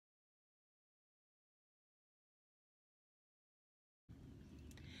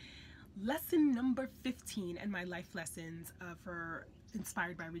Lesson number 15 and my life lessons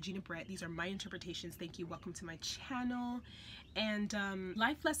inspired by Regina Brett. These are my interpretations. Thank you. Welcome to my channel. And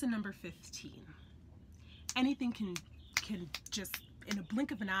life lesson number 15. Anything can just, in a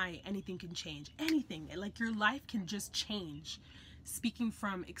blink of an eye, anything can change. Anything. Like, your life can just change. Speaking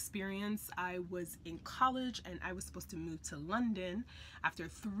from experience, I was in college and I was supposed to move to London. After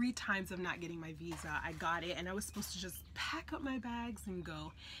 3 times of not getting my visa, I got it, and I was supposed to just pack up my bags and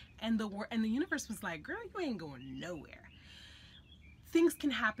go. And the universe was like, girl, you ain't going nowhere. Things can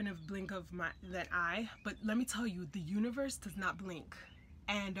happen in a blink of that eye, but let me tell you, the universe does not blink.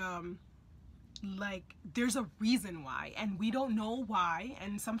 And like, there's a reason why, and we don't know why,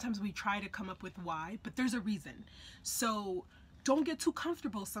 and sometimes we try to come up with why, but there's a reason. So don't get too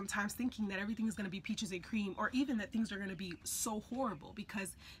comfortable sometimes thinking that everything is going to be peaches and cream, or even that things are going to be so horrible,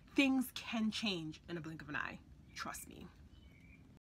 because things can change in a blink of an eye. Trust me.